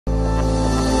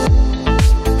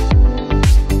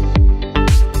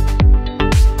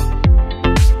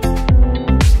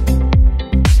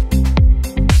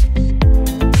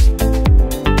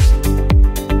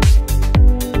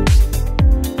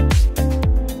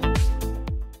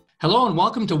Hello and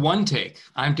welcome to One Take.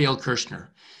 I'm Dale Kirshner.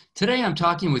 Today I'm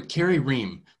talking with Kari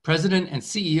Rihm, President and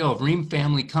CEO of Rihm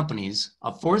Family Companies,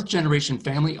 a fourth-generation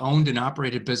family-owned and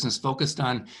operated business focused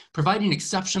on providing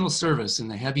exceptional service in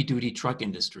the heavy-duty truck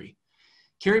industry.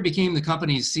 Kari became the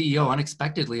company's CEO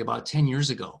unexpectedly about 10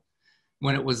 years ago,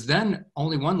 when it was then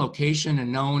only one location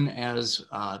and known as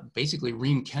basically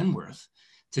Rihm Kenworth.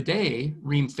 Today,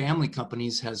 Rihm Family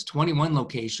Companies has 21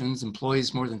 locations,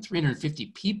 employs more than 350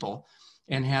 people,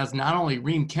 and has not only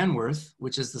Rihm Kenworth,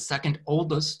 which is the second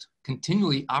oldest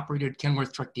continually operated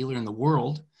Kenworth truck dealer in the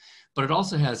world, but it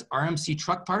also has RMC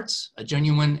Truck Parts, a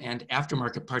genuine and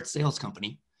aftermarket parts sales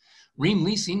company, Rihm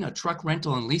Leasing, a truck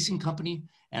rental and leasing company,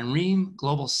 and Rihm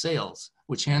Global Sales,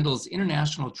 which handles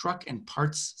international truck and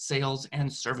parts sales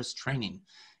and service training.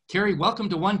 Kari, welcome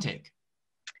to One Take.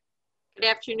 Good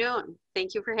afternoon.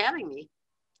 Thank you for having me.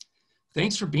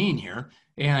 Thanks for being here.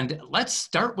 And let's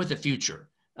start with the future.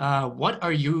 What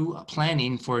are you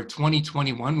planning for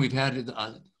 2021? We've had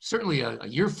certainly a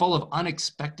year full of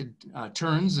unexpected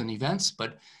turns and events,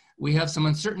 but we have some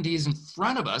uncertainties in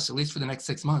front of us, at least for the next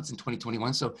 6 months in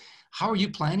 2021. So how are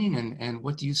you planning and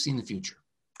what do you see in the future?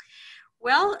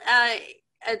 Well,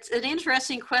 it's an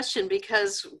interesting question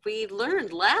because we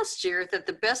learned last year that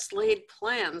the best laid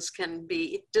plans can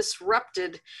be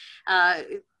disrupted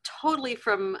totally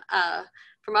from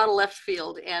out of left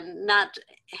field and not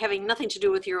having nothing to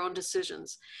do with your own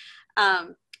decisions.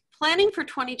 Planning for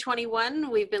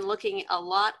 2021, we've been looking a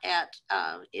lot at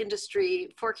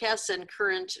industry forecasts and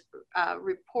current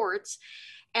reports,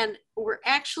 and we're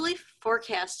actually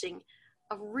forecasting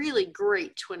a really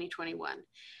great 2021.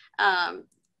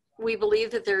 We believe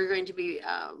that there are going to be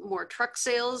more truck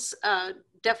sales,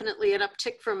 definitely an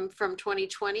uptick from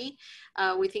 2020.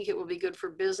 We think it will be good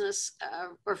for business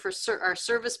or for our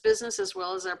service business as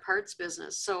well as our parts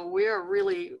business. So we are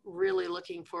really, really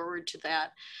looking forward to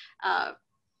that.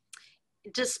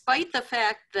 Despite the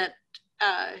fact that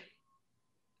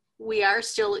we are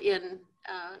still in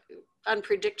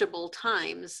unpredictable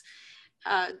times,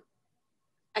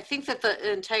 I think that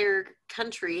the entire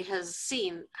country has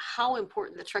seen how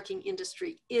important the trucking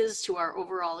industry is to our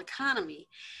overall economy.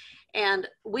 And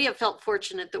we have felt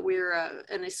fortunate that we're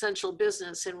an essential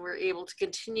business and we're able to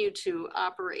continue to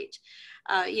operate.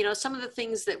 Some of the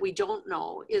things that we don't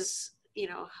know is,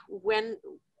 when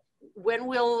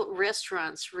will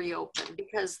restaurants reopen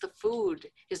because the food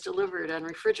is delivered on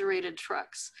refrigerated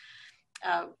trucks?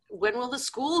 When will the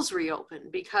schools reopen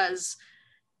because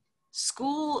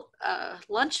school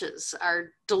lunches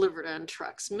are delivered on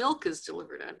trucks, milk is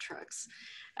delivered on trucks,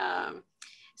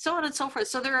 so on and so forth.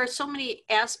 So there are so many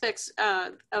aspects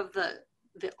of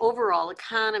the overall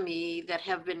economy that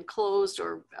have been closed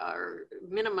or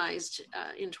minimized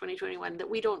in 2021 that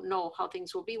we don't know how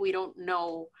things will be. We don't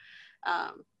know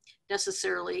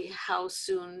necessarily how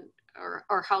soon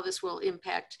or how this will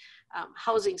impact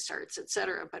housing starts, et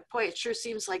cetera. But boy, it sure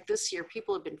seems like this year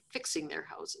people have been fixing their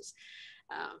houses.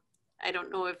 I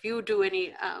don't know if you do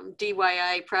any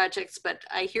DIY projects, but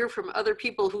I hear from other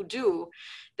people who do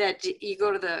that you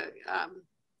go to the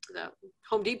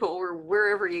Home Depot or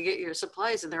wherever you get your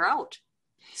supplies and they're out.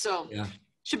 So yeah.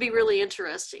 Should be really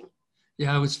interesting.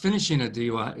 Yeah, I was finishing a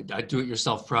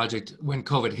do-it-yourself project when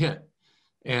COVID hit.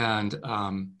 And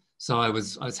so I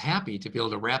was happy to be able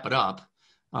to wrap it up.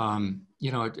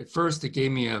 At first it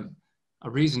gave me a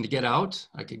reason to get out.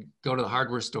 I could go to the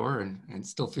hardware store and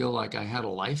still feel like I had a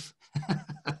life.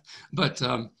 But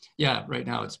yeah, right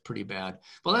now it's pretty bad.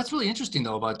 Well, that's really interesting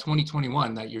though about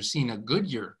 2021 that you're seeing a good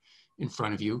year in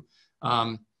front of you.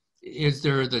 Is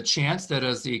there the chance that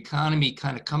as the economy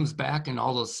kind of comes back in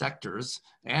all those sectors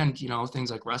and,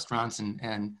 things like restaurants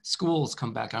and schools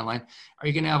come back online, are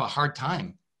you going to have a hard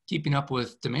time keeping up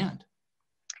with demand?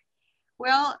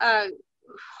 Well,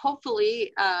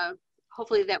 hopefully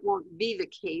that won't be the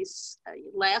case.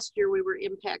 Last year we were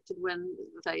impacted when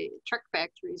the truck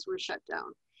factories were shut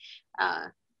down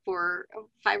for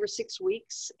 5 or 6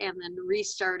 weeks and then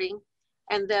restarting.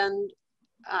 And then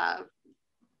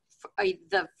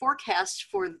the forecast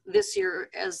for this year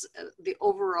as the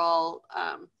overall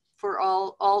for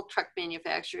all truck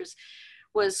manufacturers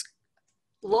was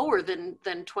lower than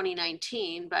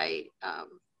 2019 by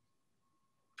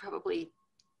probably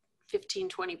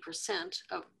 15-20%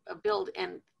 of build.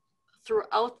 And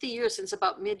throughout the year, since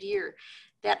about mid-year,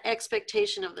 that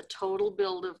expectation of the total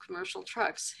build of commercial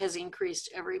trucks has increased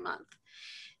every month.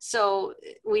 So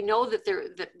we know that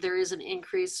there is an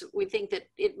increase. We think that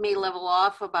it may level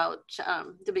off about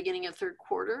the beginning of third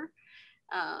quarter,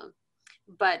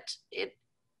 but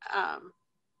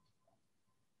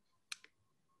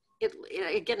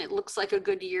again, it looks like a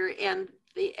good year, and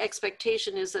the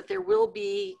expectation is that there will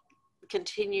be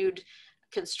continued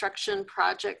construction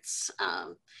projects.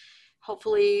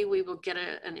 Hopefully we will get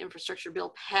an infrastructure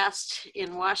bill passed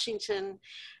in Washington.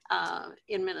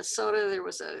 In Minnesota, there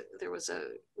was a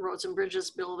roads and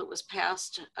bridges bill that was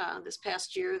passed this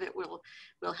past year that will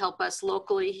help us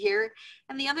locally here.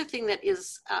 And the other thing that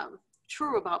is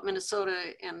true about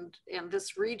Minnesota and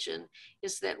this region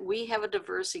is that we have a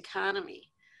diverse economy.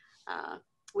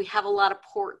 We have a lot of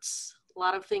ports, a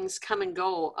lot of things come and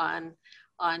go on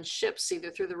ships,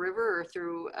 either through the river or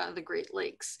through the Great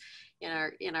Lakes in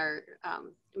our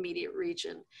immediate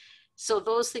region. So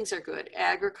those things are good.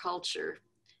 Agriculture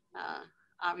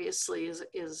obviously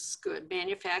is good.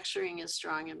 Manufacturing is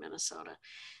strong in Minnesota.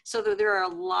 So there are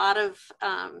a lot of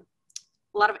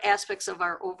aspects of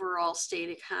our overall state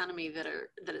economy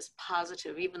that is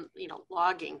positive. Even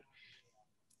logging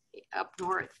up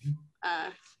north.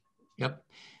 Yep.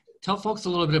 Tell folks a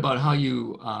little bit about how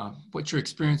you what your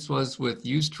experience was with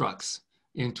used trucks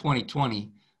in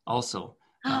 2020 also.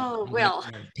 Oh, well.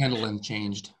 Pendulum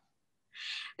changed.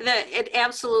 It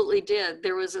absolutely did.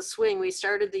 There was a swing. We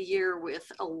started the year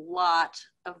with a lot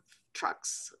of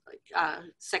trucks,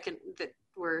 that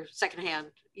were secondhand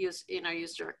used in our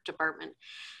used truck department.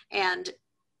 And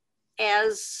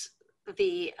as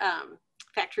the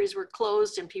factories were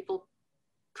closed and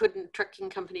trucking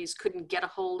companies couldn't get a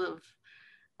hold of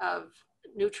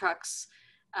new trucks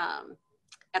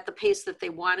at the pace that they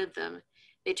wanted them,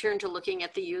 they turned to looking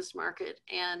at the used market,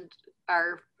 and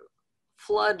our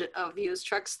flood of used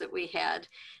trucks that we had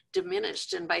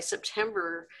diminished. And by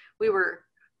September, we were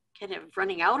kind of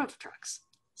running out of trucks.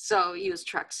 So used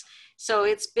trucks.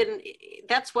 So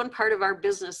that's one part of our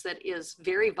business that is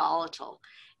very volatile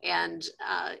and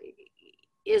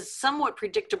is somewhat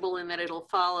predictable in that it'll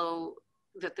follow,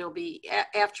 that there'll be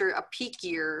after a peak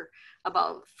year,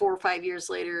 about 4 or 5 years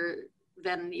later,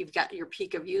 then you've got your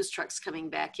peak of used trucks coming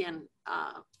back in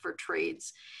for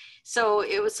trades. So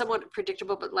it was somewhat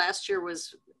predictable, but last year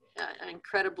was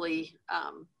incredibly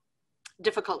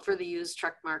difficult for the used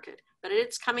truck market. But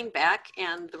it's coming back,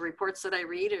 and the reports that I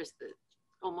read is that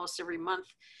almost every month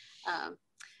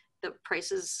the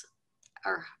prices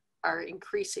are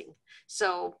increasing.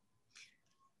 So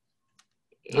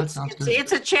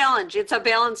it's a challenge. It's a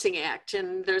balancing act,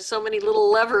 and there's so many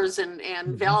little levers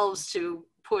and valves to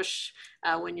push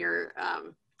when you're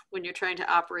trying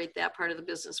to operate that part of the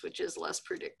business, which is less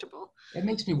predictable. It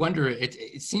makes me wonder,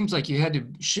 it seems like you had to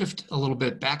shift a little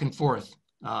bit back and forth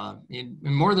in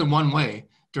more than one way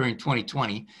during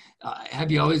 2020.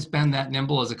 Have you always been that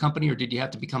nimble as a company, or did you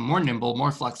have to become more nimble,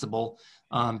 more flexible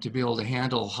to be able to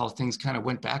handle how things kind of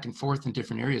went back and forth in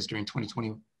different areas during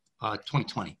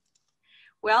 2020?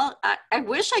 Well, I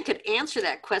wish I could answer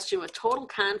that question with total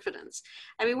confidence.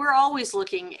 I mean, we're always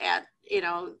looking at,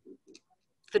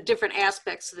 the different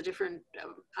aspects of the different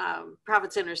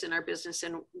profit centers in our business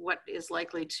and what is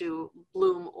likely to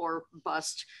bloom or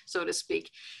bust, so to speak.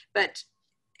 But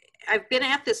I've been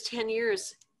at this 10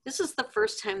 years. This is the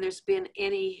first time there's been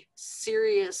any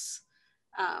serious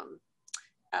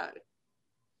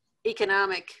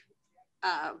economic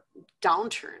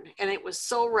downturn, and it was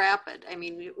so rapid. I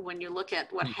mean, when you look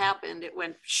at what happened, it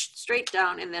went straight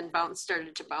down and then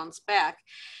started to bounce back.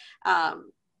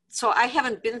 So I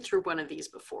haven't been through one of these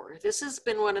before. This has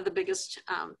been one of the biggest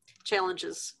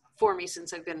challenges for me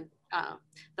since I've been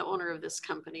the owner of this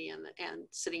company and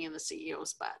sitting in the CEO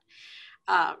spot.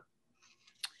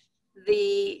 This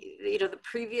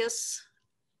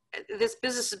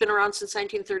business has been around since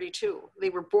 1932. They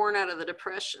were born out of the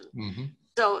Depression. Mm-hmm.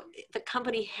 So the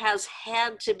company has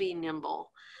had to be nimble,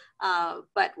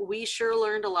 but we sure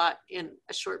learned a lot in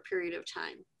a short period of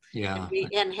time. Yeah,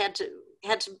 and had to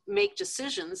make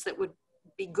decisions that would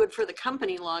be good for the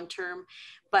company long term,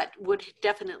 but would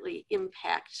definitely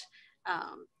impact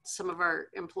some of our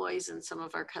employees and some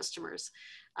of our customers.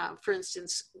 For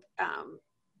instance,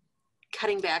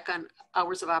 cutting back on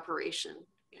hours of operation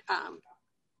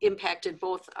impacted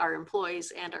both our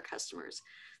employees and our customers.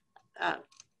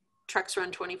 Trucks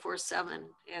run 24/7,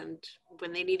 and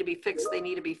when they need to be fixed, they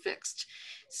need to be fixed.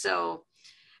 So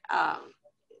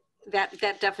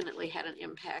that definitely had an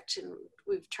impact, and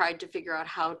we've tried to figure out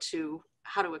how to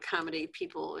accommodate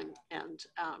people and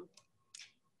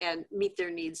meet their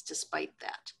needs despite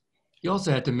that. You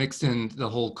also had to mix in the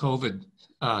whole COVID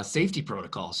safety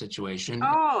protocol situation.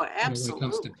 Oh, absolutely. When it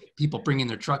comes to people bringing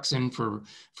their trucks in for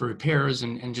repairs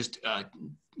and just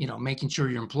making sure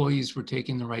your employees were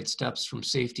taking the right steps from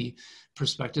safety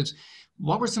perspectives.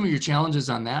 What were some of your challenges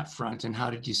on that front, and how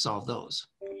did you solve those?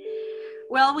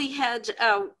 Well, we had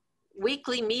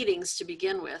weekly meetings to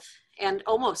begin with, and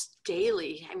almost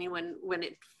daily. I mean, when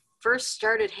it first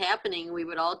started happening, we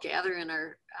would all gather in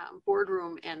our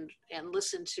boardroom and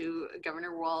listen to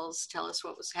Governor Walz tell us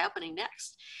what was happening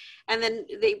next. And then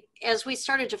as we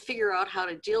started to figure out how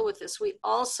to deal with this, we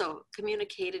also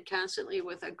communicated constantly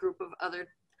with a group of other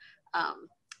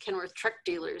Kenworth truck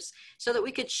dealers so that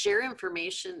we could share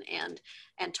information and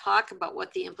talk about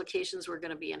what the implications were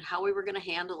going to be and how we were going to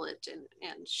handle it,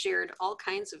 and shared all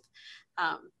kinds of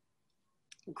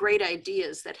great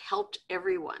ideas that helped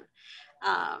everyone.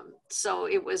 So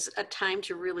it was a time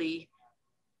to really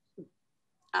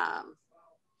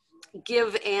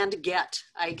give and get,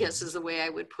 I guess is the way I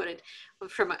would put it,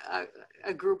 from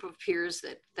a group of peers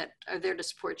that are there to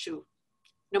support you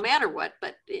no matter what,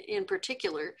 but in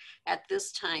particular at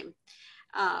this time.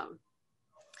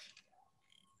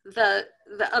 The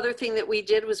other thing that we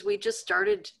did was we just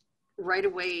started right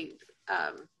away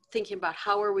thinking about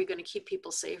how are we going to keep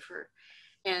people safer.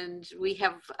 And we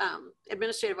have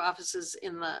administrative offices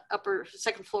in the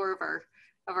second floor of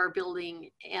our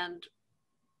building, and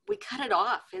we cut it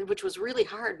off, and which was really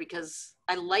hard because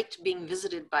I liked being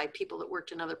visited by people that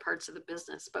worked in other parts of the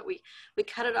business, but we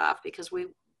cut it off because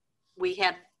we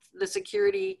had the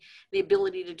security, the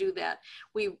ability to do that.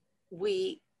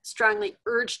 We strongly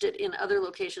urged it in other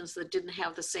locations that didn't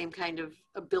have the same kind of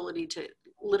ability to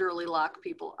literally lock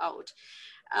people out.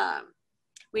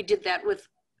 We did that with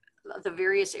the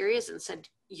various areas and said,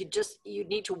 you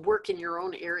need to work in your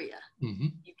own area. Mm-hmm.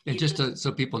 And just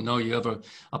so people know, you have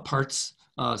a parts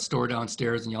store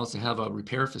downstairs, and you also have a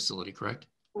repair facility, correct?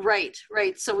 Right.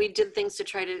 So we did things to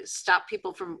try to stop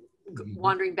people from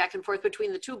wandering back and forth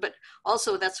between the two, but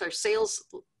also that's our sales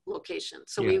location.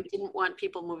 So we didn't want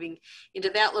people moving into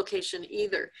that location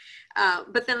either.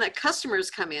 But then the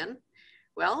customers come in.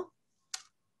 Well,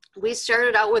 we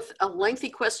started out with a lengthy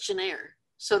questionnaire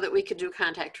so that we could do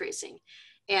contact tracing.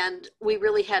 And we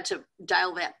really had to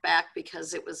dial that back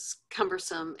because it was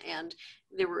cumbersome, and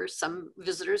there were some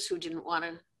visitors who didn't want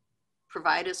to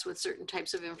provide us with certain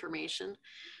types of information.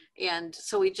 And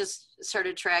so we just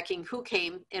started tracking who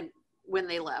came and when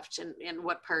they left, and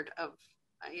what part of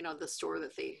the store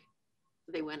that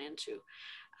they went into.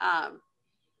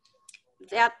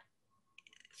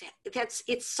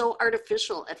 It's so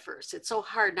artificial at first. It's so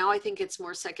hard. Now I think it's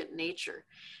more second nature.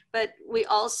 But we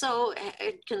also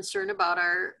had concern about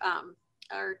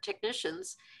our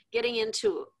technicians getting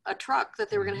into a truck that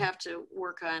they were going to have to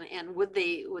work on, and would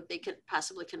they could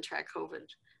possibly contract COVID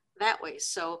that way.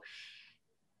 So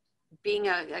being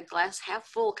a glass half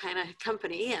full kind of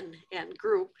company and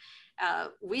group,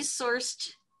 we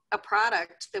sourced a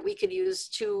product that we could use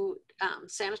to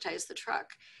sanitize the truck,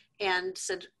 and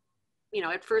said,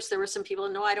 at first there were some people,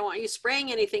 no, I don't want you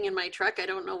spraying anything in my truck. I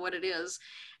don't know what it is.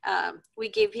 We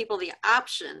gave people the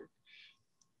option.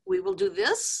 We will do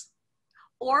this,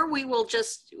 or we will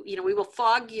just, we will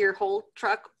fog your whole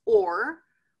truck, or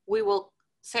we will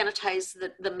sanitize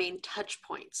the main touch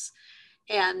points.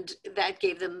 And that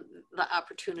gave them the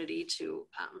opportunity to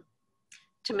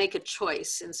make a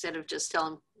choice instead of just tell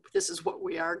them this is what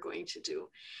we are going to do.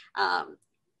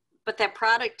 But that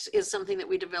product is something that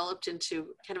we developed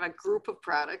into kind of a group of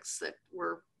products that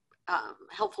were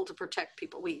helpful to protect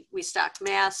people. We stock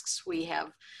masks. We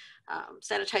have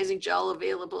sanitizing gel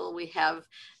available. We have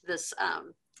this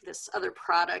other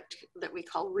product that we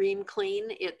call Rihm Clean.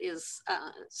 It is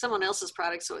someone else's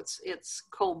product, so it's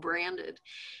co-branded,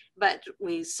 but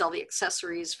we sell the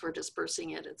accessories for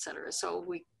dispersing it, et cetera. So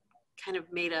we kind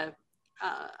of made a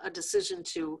decision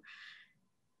to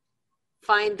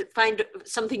find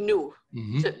something new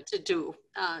to do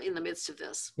in the midst of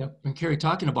this. Yep. And Kari,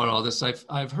 talking about all this,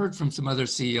 I've heard from some other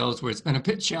CEOs where it's been a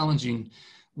bit challenging,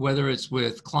 whether it's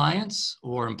with clients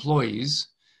or employees,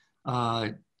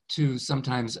 to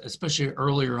sometimes, especially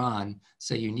earlier on,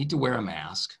 say you need to wear a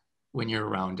mask when you're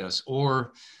around us,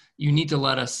 or you need to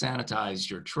let us sanitize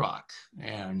your truck.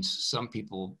 And some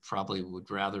people probably would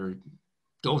rather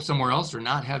go somewhere else or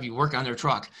not have you work on their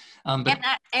truck. And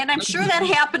I'm sure that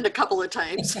happened a couple of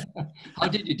times. How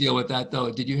did you deal with that, though?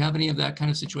 Did you have any of that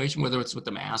kind of situation, whether it's with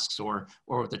the masks or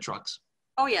with the trucks?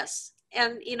 Oh, yes.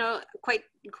 And, quite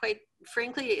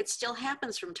frankly, it still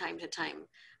happens from time to time.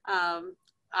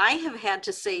 I have had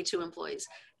to say to employees,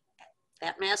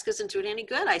 that mask isn't doing any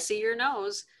good. I see your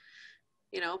nose.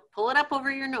 Pull it up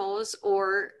over your nose,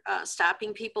 or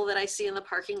stopping people that I see in the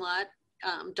parking lot,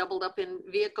 doubled up in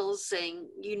vehicles, saying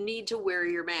you need to wear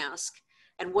your mask,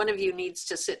 and one of you needs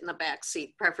to sit in the back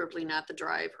seat, preferably not the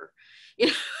driver.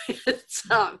 It's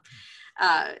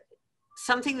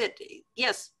something that,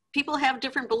 yes, people have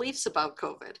different beliefs about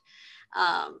COVID.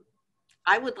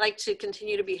 I would like to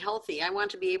continue to be healthy. I want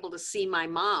to be able to see my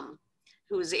mom,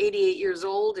 who's 88 years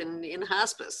old and in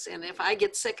hospice. And if I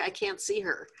get sick, I can't see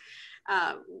her.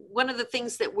 One of the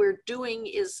things that we're doing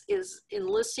is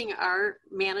enlisting our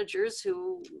managers,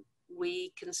 who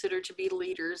we consider to be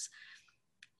leaders,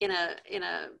 in a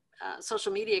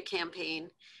social media campaign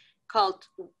called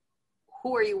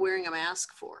 "Who Are You Wearing a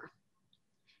Mask For?"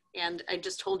 And I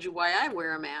just told you why I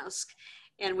wear a mask.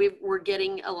 And we're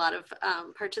getting a lot of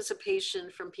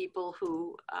participation from people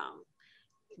who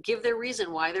give their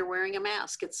reason why they're wearing a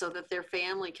mask. It's so that their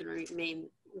family can remain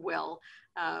well.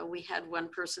 We had one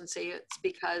person say it's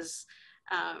because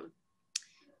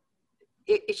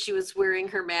she was wearing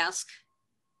her mask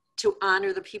to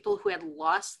honor the people who had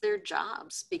lost their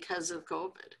jobs because of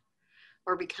COVID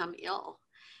or become ill.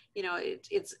 You know,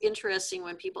 it's interesting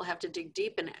when people have to dig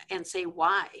deep and say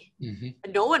why.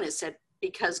 Mm-hmm. No one has said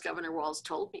because Governor Walz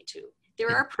told me to. There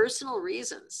are personal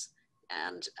reasons.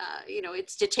 And, you know,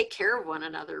 it's to take care of one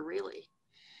another, really.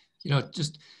 You know,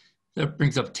 just that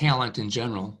brings up talent in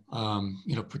general,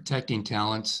 you know, protecting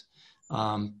talents.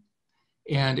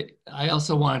 And I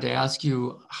also wanted to ask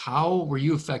you, how were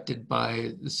you affected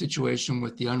by the situation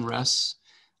with the unrest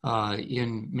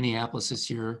in Minneapolis this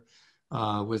year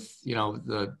with, you know,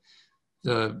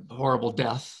 the horrible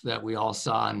death that we all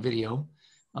saw on video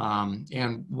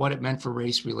and what it meant for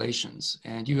race relations?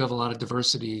 And you have a lot of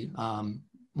diversity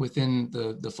within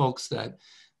the folks that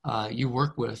you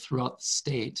work with throughout the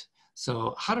state.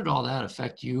 So how did all that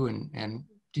affect you, and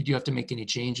did you have to make any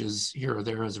changes here or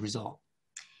there as a result?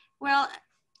 Well,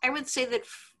 I would say that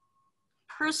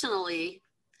personally,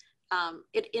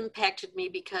 it impacted me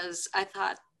because I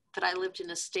thought that I lived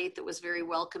in a state that was very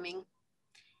welcoming,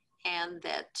 and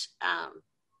that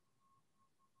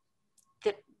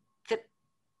that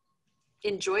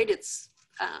enjoyed its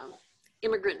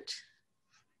immigrant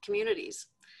communities.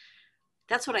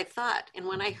 That's what I thought. And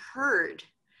when I heard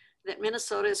that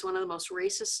Minnesota is one of the most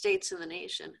racist states in the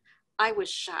nation, I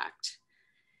was shocked.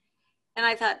 And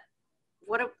I thought,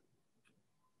 what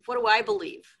do I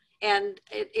believe? And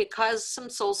it caused some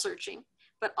soul searching,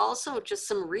 but also just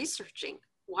some researching.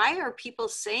 Why are people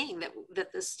saying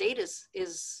that the state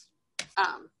is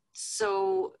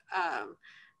so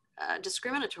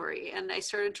discriminatory? And I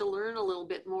started to learn a little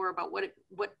bit more about what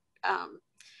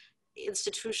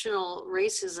institutional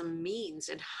racism means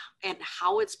and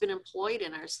how it's been employed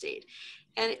in our state.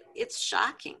 And it's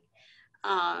shocking.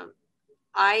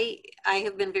 I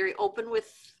have been very open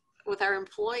with our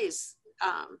employees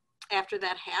after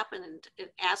that happened, and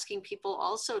asking people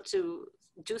also to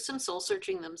do some soul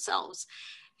searching themselves.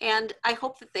 And I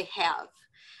hope that they have.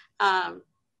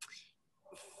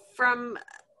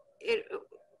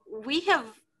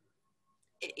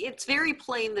 It's very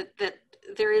plain that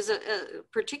there is a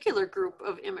particular group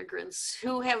of immigrants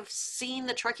who have seen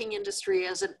the trucking industry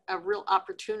as a real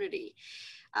opportunity.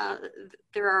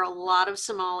 There are a lot of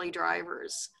Somali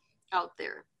drivers out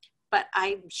there, but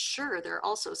I'm sure there are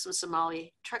also some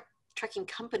Somali trucking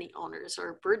company owners,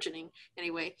 or burgeoning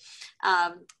anyway.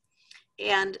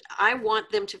 And I want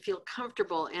them to feel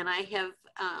comfortable. And I have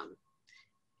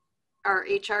our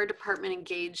HR department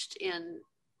engaged in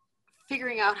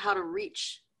figuring out how to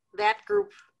reach that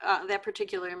group, that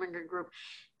particular immigrant group,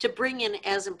 to bring in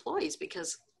as employees,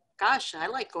 because gosh, I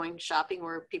like going shopping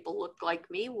where people look like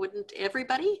me. Wouldn't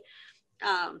everybody?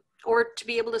 Or to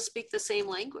be able to speak the same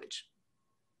language.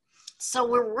 So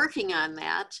we're working on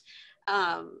that.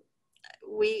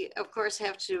 We, of course,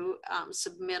 have to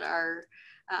submit our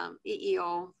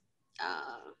EEO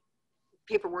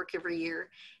paperwork every year.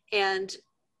 And,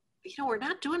 you know, we're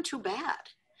not doing too bad.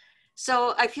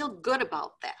 So I feel good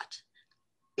about that.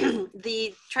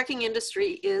 The trucking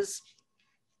industry is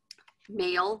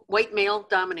white male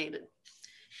dominated.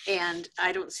 And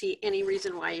I don't see any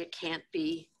reason why it can't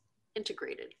be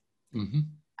integrated. Mm-hmm.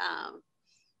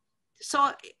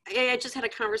 So I just had a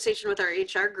conversation with our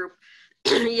HR group.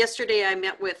 Yesterday, I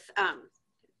met with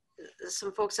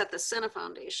some folks at the Senna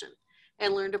Foundation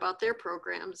and learned about their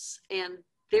programs. And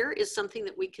there is something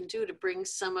that we can do to bring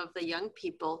some of the young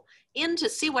people in to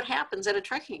see what happens at a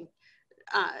truck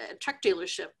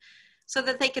dealership, so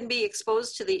that they can be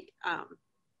exposed to the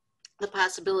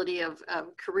possibility of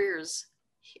careers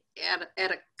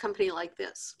at a company like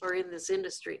this or in this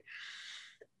industry.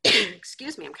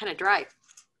 Excuse me, I'm kind of dry.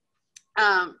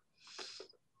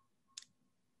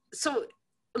 So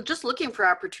just looking for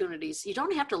opportunities, you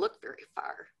don't have to look very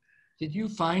far. Did you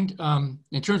find,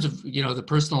 in terms of, you know, the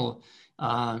personal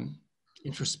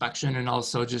introspection, and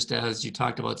also just as you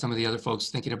talked about some of the other folks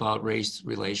thinking about race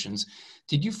relations,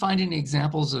 did you find any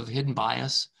examples of hidden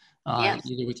bias, yes,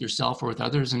 either with yourself or with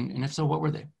others? And if so, what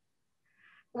were they?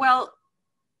 Well,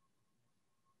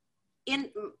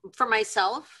 for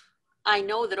myself, I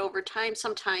know that over time,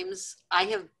 sometimes I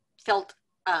have felt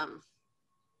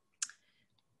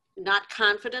not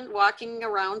confident walking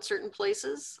around certain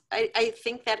places. I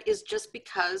think that is just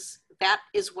because that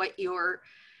is what your,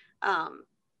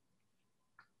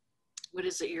 what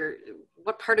is it,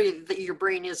 what part of your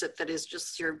brain is it that is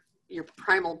just your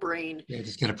primal brain? Yeah,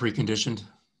 just kind of preconditioned.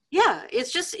 Yeah,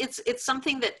 it's just, it's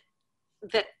something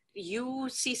that you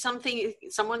see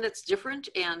someone that's different,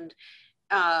 and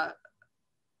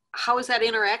how is that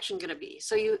interaction going to be?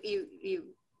 So you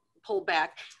pull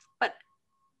back. But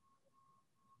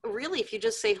really, if you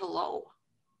just say hello,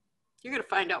 you're going to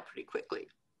find out pretty quickly.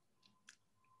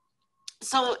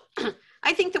 So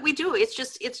I think that we do. It's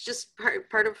just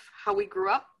part of how we grew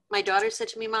up. My daughter said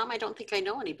to me, "Mom, I don't think I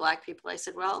know any Black people." I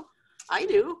said, "Well, I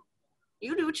do.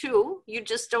 You do too. You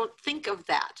just don't think of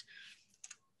that."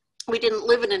 We didn't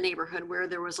live in a neighborhood where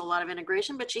there was a lot of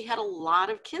integration, but she had a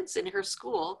lot of kids in her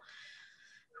school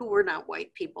who were not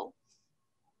white people.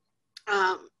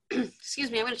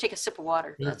 Excuse me, I'm going to take a sip of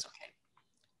water. Sure. That's okay.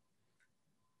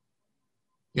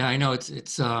 Yeah, I know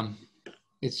it's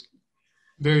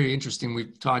very interesting.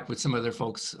 We've talked with some other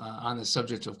folks on the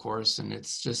subject, of course, and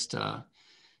it's just,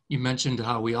 you mentioned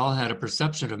how we all had a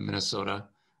perception of Minnesota,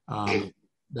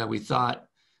 that we thought,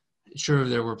 sure,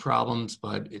 there were problems,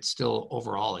 but it's still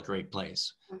overall a great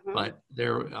place. Mm-hmm. But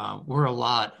there were a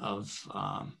lot of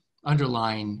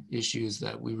underlying issues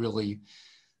that we really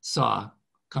saw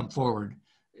come forward.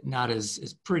 Not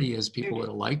as pretty as people would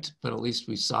have liked, but at least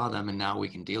we saw them, and now we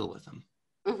can deal with them.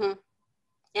 Mm-hmm.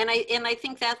 And I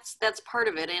think that's part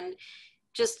of it, and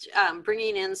just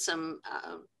bringing in some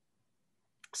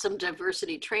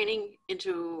diversity training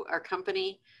into our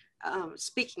company,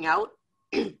 speaking out.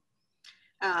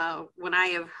 When I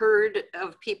have heard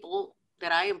of people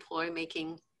that I employ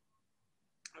making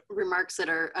remarks that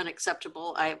are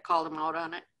unacceptable, I have called them out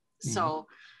on it. Mm-hmm. So,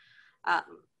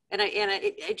 and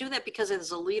I do that because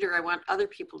as a leader, I want other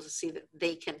people to see that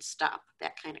they can stop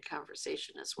that kind of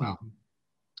conversation as well. Mm-hmm.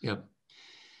 Yep.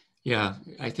 Yeah,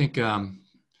 I think I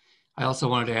also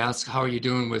wanted to ask, how are you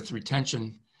doing with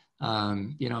retention?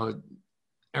 You know,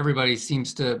 everybody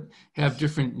seems to have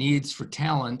different needs for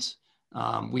talent.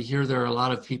 We hear there are a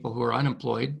lot of people who are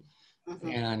unemployed, mm-hmm.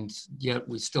 and yet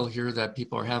we still hear that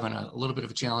people are having a little bit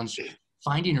of a challenge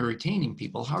finding or retaining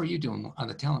people. How are you doing on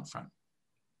the talent front?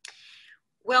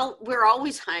 Well, we're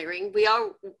always hiring.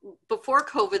 Before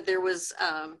COVID, there was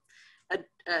a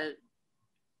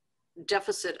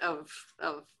deficit of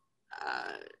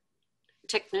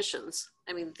technicians.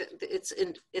 I mean,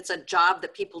 it's a job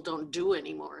that people don't do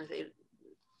anymore.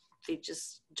 They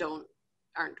just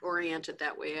aren't oriented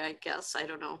that way, I guess. I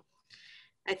don't know.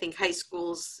 I think high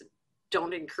schools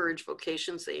don't encourage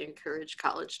vocations, they encourage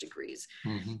college degrees.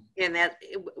 Mm-hmm. And that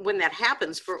when that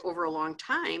happens for over a long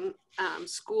time,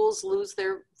 schools lose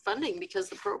their funding because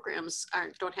the programs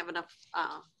don't have enough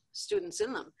students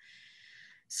in them.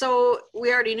 So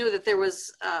we already knew that there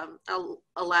was a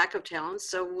lack of talent.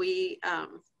 So we are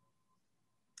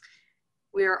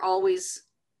always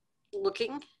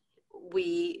looking.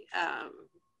 We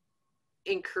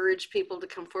encourage people to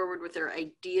come forward with their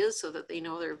ideas so that they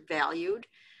know they're valued.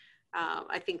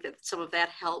 I think that some of that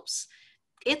helps.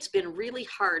 It's been really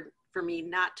hard for me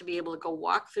not to be able to go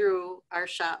walk through our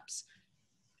shops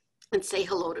and say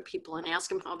hello to people and ask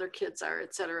them how their kids are,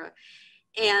 et cetera.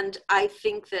 And I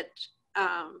think that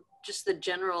just the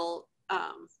general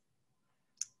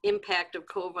impact of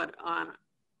COVID on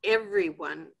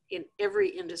everyone in every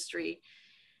industry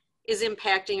is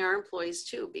impacting our employees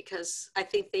too, because I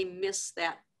think they miss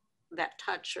that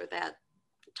touch or that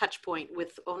touch point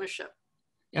with ownership.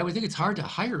 Yeah, we think it's hard to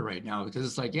hire right now because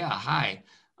it's like, yeah, hi,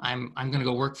 I'm going to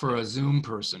go work for a Zoom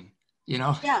person, you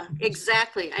know? Yeah,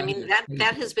 exactly. I mean,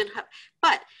 that has been,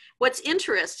 but what's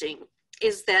interesting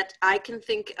is that I can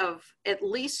think of at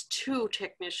least 2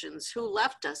 technicians who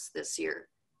left us this year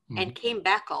mm-hmm. and came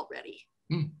back already.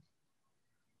 Mm.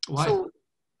 Why? So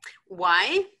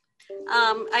why?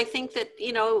 I think that,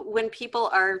 you know, when people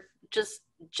are just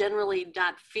generally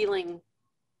not feeling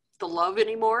the love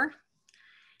anymore,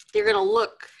 they're going to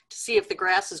look to see if the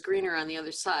grass is greener on the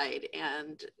other side.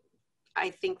 And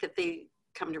I think that they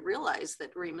come to realize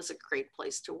that Rihm is a great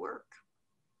place to work.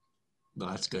 Well,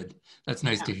 that's good. That's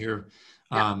nice to hear.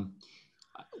 Yeah.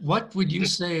 What would you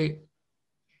say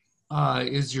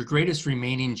is your greatest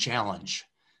remaining challenge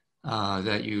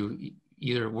that you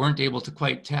either weren't able to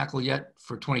quite tackle yet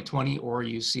for 2020 or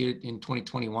you see it in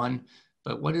 2021?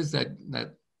 But what is that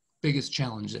biggest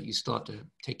challenge that you still have to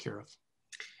take care of?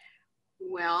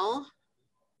 Well,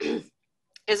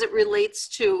 as it relates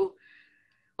to,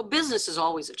 well, business is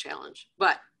always a challenge,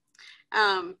 but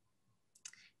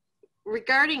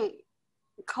regarding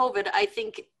COVID, I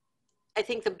think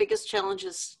the biggest challenge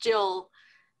is still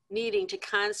needing to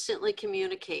constantly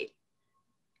communicate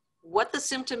what the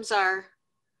symptoms are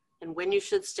and when you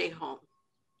should stay home.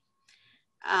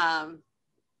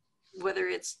 Whether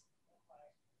it's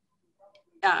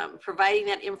providing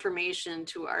that information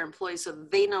to our employees so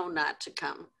they know not to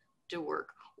come to work,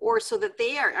 or so that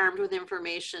they are armed with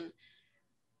information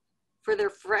for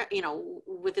their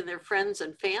within their friends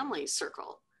and family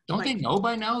circle. Don't they know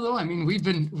by now, though? I mean, we've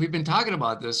been talking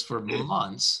about this for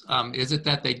months. Is it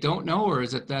that they don't know, or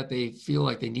is it that they feel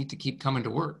like they need to keep coming to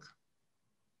work?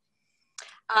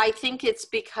 I think it's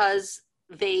because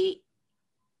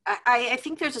I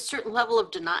think there's a certain level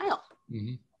of denial.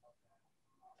 Mm-hmm.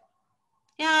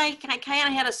 Yeah, I kind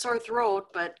of had a sore throat,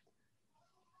 but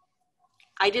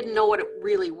I didn't know what it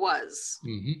really was.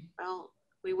 Mm-hmm. Well,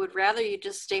 we would rather you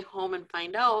just stay home and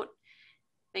find out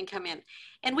than come in.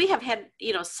 And we have had,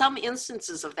 some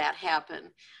instances of that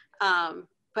happen,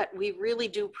 but we really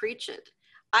do preach it.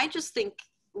 I just think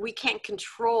we can't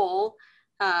control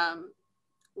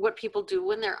what people do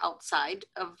when they're outside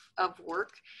of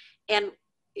work. And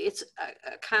it's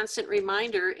a constant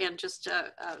reminder and just,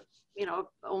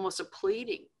 almost a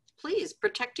pleading. Please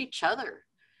protect each other.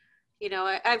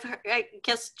 I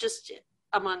guess just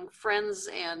among friends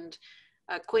and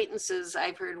acquaintances,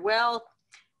 I've heard, well,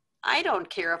 I don't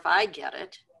care if I get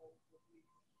it.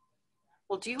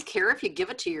 Well, do you care if you give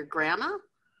it to your grandma?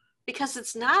 Because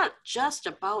it's not just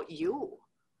about you.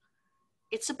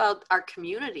 It's about our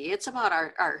community. It's about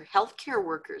our healthcare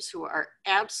workers who are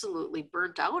absolutely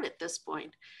burnt out at this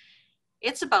point.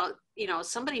 It's about,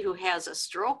 somebody who has a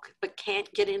stroke but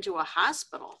can't get into a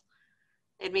hospital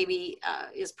and maybe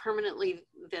is permanently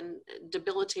then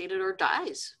debilitated or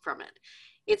dies from it.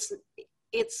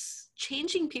 It's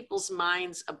changing people's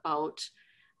minds about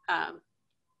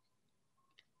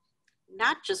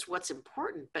not just what's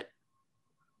important, but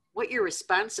what your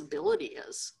responsibility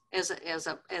is as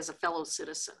a fellow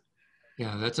citizen.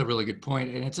 Yeah, that's a really good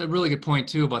point. And it's a really good point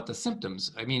too about the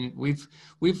symptoms. I mean,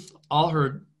 we've all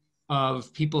heard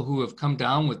of people who have come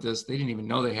down with this. They didn't even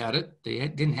know they had it. They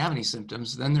didn't have any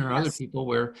symptoms. Then there are other people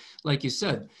where, like you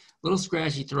said, little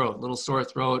scratchy throat, little sore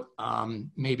throat,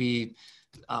 maybe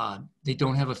they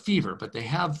don't have a fever, but they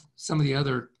have some of the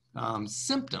other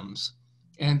symptoms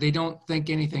and they don't think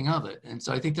anything of it. And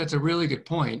so I think that's a really good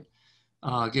point,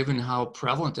 given how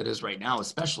prevalent it is right now,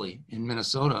 especially in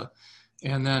Minnesota.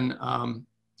 And then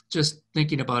just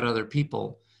thinking about other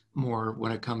people more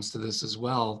when it comes to this as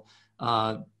well.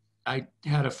 I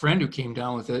had a friend who came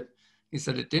down with it. He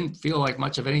said, it didn't feel like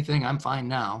much of anything. I'm fine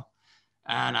now.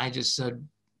 And I just said,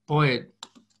 boy, it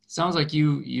sounds like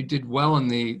you did well in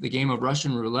the game of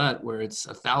Russian roulette, where it's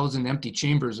 1,000 empty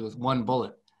chambers with one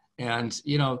bullet. And,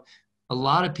 a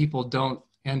lot of people don't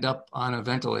end up on a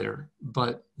ventilator,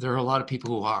 but there are a lot of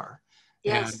people who are.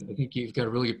 Yes. And I think you've got a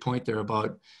really good point there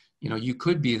about, you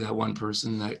could be that one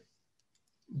person that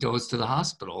goes to the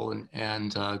hospital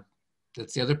and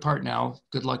that's the other part now.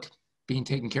 Good luck being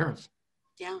taken care of.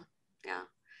 Yeah.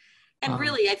 And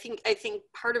really, I think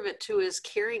part of it too is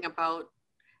caring about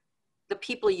the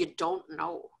people you don't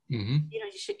know. Mm-hmm.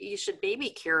 You should maybe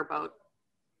care about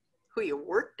who you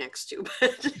work next to,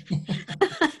 but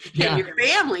and your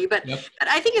family. But but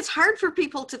I think it's hard for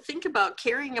people to think about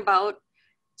caring about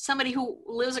somebody who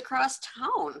lives across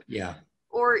town. Yeah.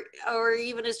 Or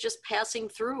even is just passing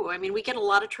through. I mean, we get a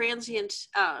lot of transient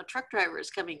truck drivers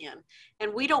coming in,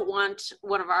 and we don't want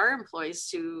one of our employees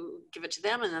to give it to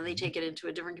them and then they take it into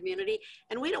a different community,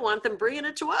 and we don't want them bringing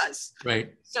it to us.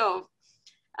 Right. So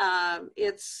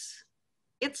it's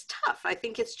tough. I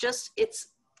think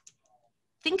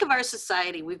think of our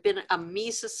society. We've been a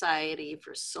me society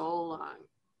for so long.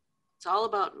 It's all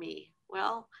about me.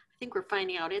 Well, I think we're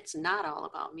finding out it's not all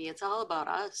about me. It's all about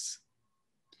us.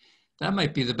 That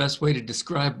might be the best way to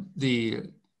describe the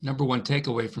number one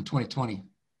takeaway from 2020.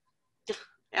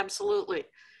 Absolutely.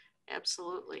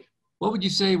 What would you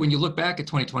say when you look back at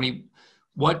 2020,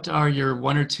 what are your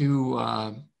one or two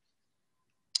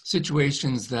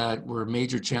situations that were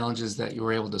major challenges that you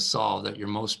were able to solve that you're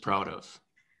most proud of?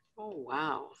 Oh,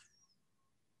 wow.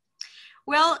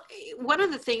 Well, one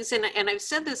of the things, and I've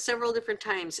said this several different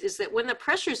times, is that when the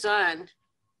pressure's on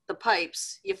the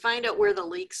pipes, you find out where the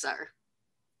leaks are.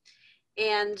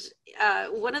 And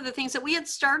one of the things that we had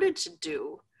started to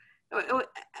do,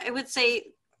 I would say,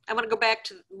 I want to go back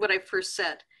to what I first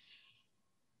said.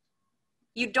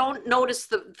 You don't notice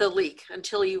the leak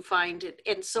until you find it.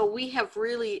 And so we have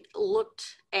really looked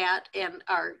at and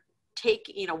are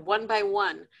taking, one by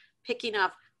one, picking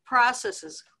off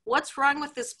processes. What's wrong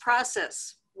with this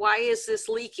process? Why is this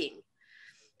leaking?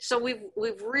 So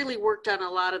we've really worked on a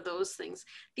lot of those things.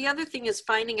 The other thing is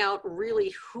finding out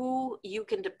really who you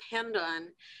can depend on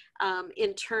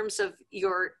in terms of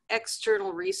your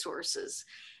external resources.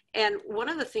 And one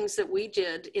of the things that we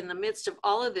did in the midst of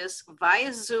all of this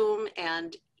via Zoom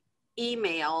and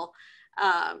email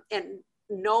and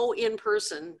no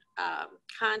in-person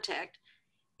contact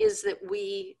is that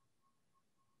we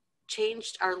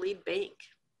changed our lead bank.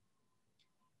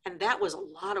 And that was a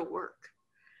lot of work.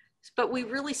 But we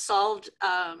really solved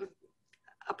a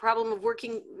problem of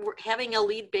having a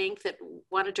lead bank that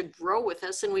wanted to grow with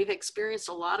us, and we've experienced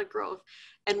a lot of growth,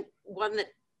 and one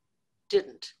that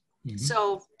didn't. Mm-hmm.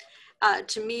 So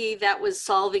to me, that was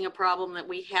solving a problem that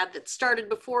we had that started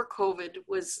before COVID,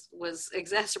 was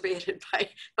exacerbated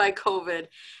by COVID,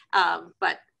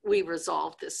 but we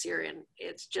resolved this year, and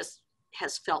it's just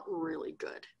has felt really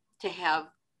good to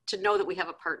know that we have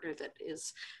a partner that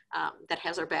is that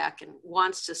has our back and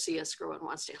wants to see us grow and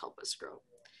wants to help us grow.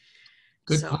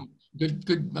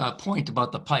 Good point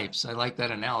about the pipes. I like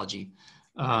that analogy.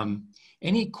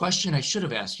 Any question I should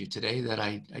have asked you today that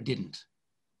I didn't?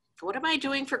 What am I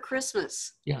doing for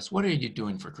Christmas? Yes, what are you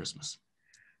doing for Christmas?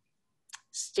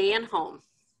 Staying home.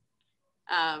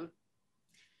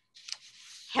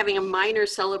 Having a minor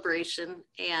celebration,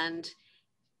 and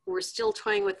we're still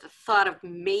toying with the thought of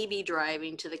maybe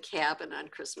driving to the cabin on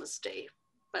Christmas Day,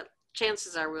 but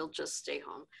chances are we'll just stay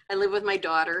home. I live with my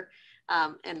daughter,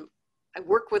 and I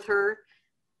work with her.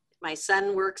 My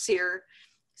son works here.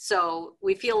 So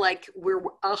we feel like we're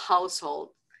a household.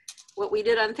 What we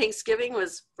did on Thanksgiving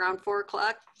was around 4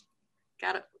 o'clock,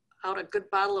 got out a good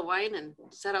bottle of wine and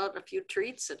set out a few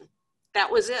treats, and that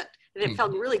was it. And it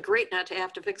felt really great not to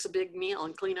have to fix a big meal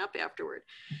and clean up afterward.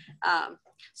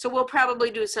 So we'll probably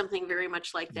do something very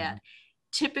much like that.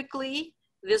 Typically,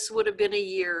 this would have been a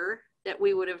year that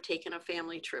we would have taken a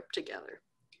family trip together.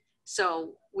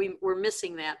 So we're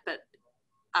missing that, but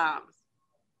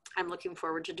I'm looking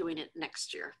forward to doing it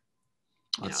next year.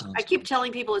 I keep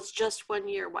telling people it's just 1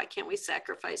 year. Why can't we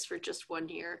sacrifice for just 1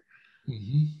 year?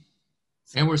 Mm-hmm.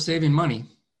 And we're saving money.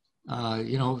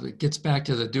 It gets back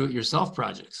to the do-it-yourself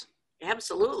projects.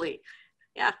 Absolutely.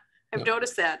 Yeah, I've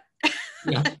noticed that.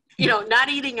 Yeah. Not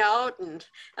eating out and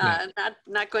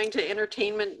not going to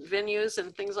entertainment venues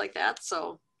and things like that.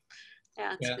 So,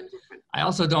 it's been different. I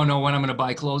also don't know when I'm going to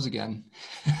buy clothes again.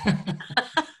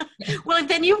 Well,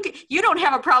 then you don't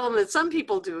have a problem that some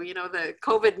people do, the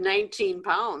COVID-19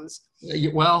 pounds.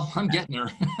 Well, I'm getting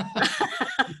there.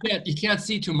 You can't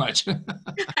see too much.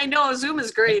 I know, Zoom is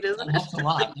great, isn't it? Helps a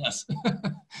lot, yes.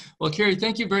 Well, Kari,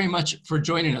 thank you very much for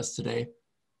joining us today.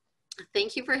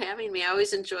 Thank you for having me. I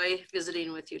always enjoy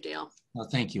visiting with you, Dale. Well,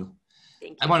 thank you.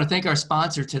 Thank you. I want to thank our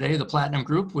sponsor today, the Platinum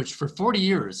Group, which for 40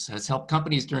 years has helped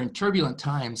companies during turbulent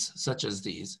times such as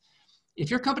these. If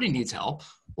your company needs help,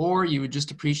 or you would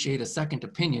just appreciate a second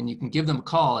opinion, you can give them a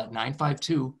call at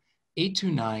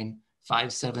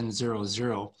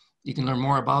 952-829-5700. You can learn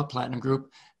more about Platinum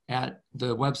Group at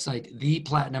the website,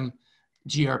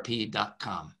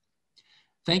 theplatinumgrp.com.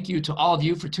 Thank you to all of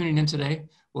you for tuning in today.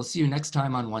 We'll see you next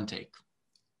time on One Take.